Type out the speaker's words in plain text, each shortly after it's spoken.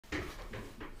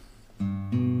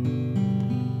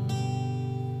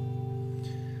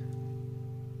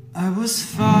was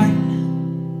fine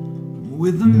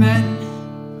with the men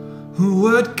who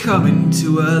would come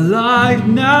into her life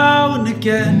now and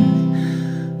again.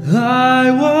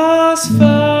 I was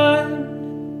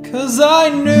fine, 'cause I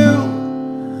knew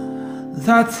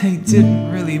that they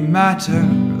didn't really matter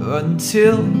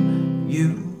until you.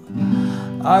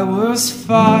 I was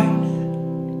fine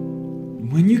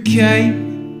when you came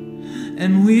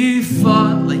and we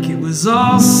fought like it was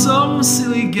all some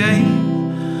silly game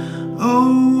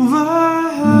over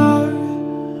her,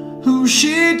 who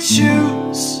she'd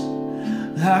choose.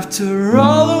 After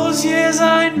all those years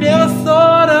I never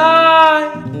thought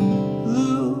I'd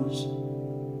lose.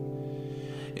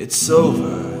 It's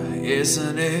over,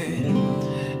 isn't it?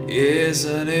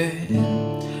 Isn't it?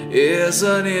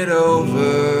 Isn't it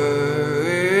over?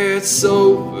 It's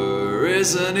over,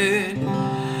 isn't it?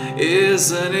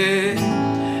 Isn't it?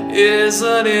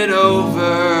 Isn't it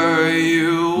over?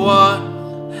 You won,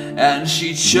 and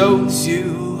she chose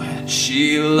you, and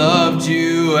she loved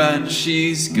you, and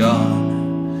she's gone.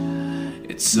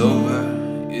 It's over,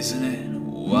 isn't it?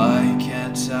 Why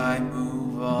can't I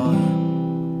move on?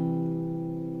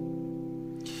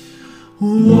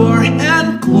 War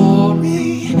and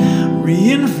glory,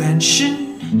 reinvention,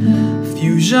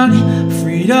 fusion,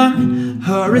 freedom,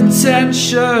 her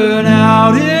attention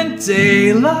out in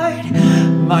daylight.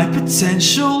 My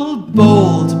potential,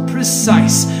 bold,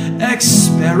 precise,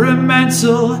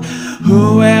 experimental.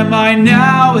 Who am I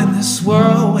now in this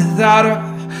world without her?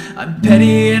 I'm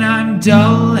petty and I'm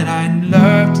dull and I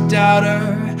learned to doubt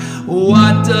her.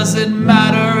 What does it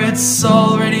matter? It's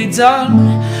already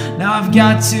done. Now I've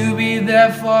got to be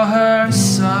there for her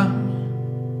son.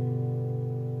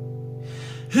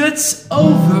 It's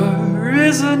over,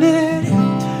 isn't it?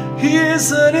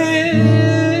 Isn't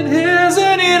it?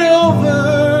 Isn't it over?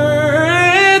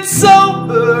 It's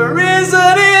over,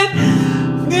 isn't it?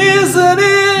 Isn't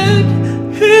it?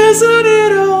 Isn't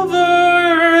it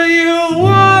over? You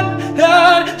won,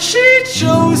 and she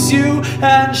chose you,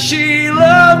 and she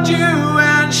loved you,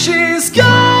 and she's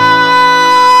gone.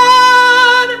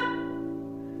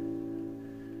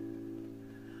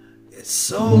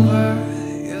 It's over,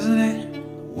 isn't it?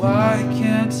 Why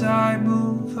can't I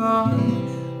move on?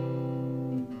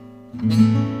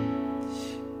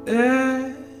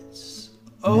 It's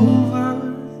over,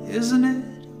 isn't it?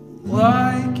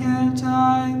 Why can't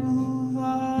I move on?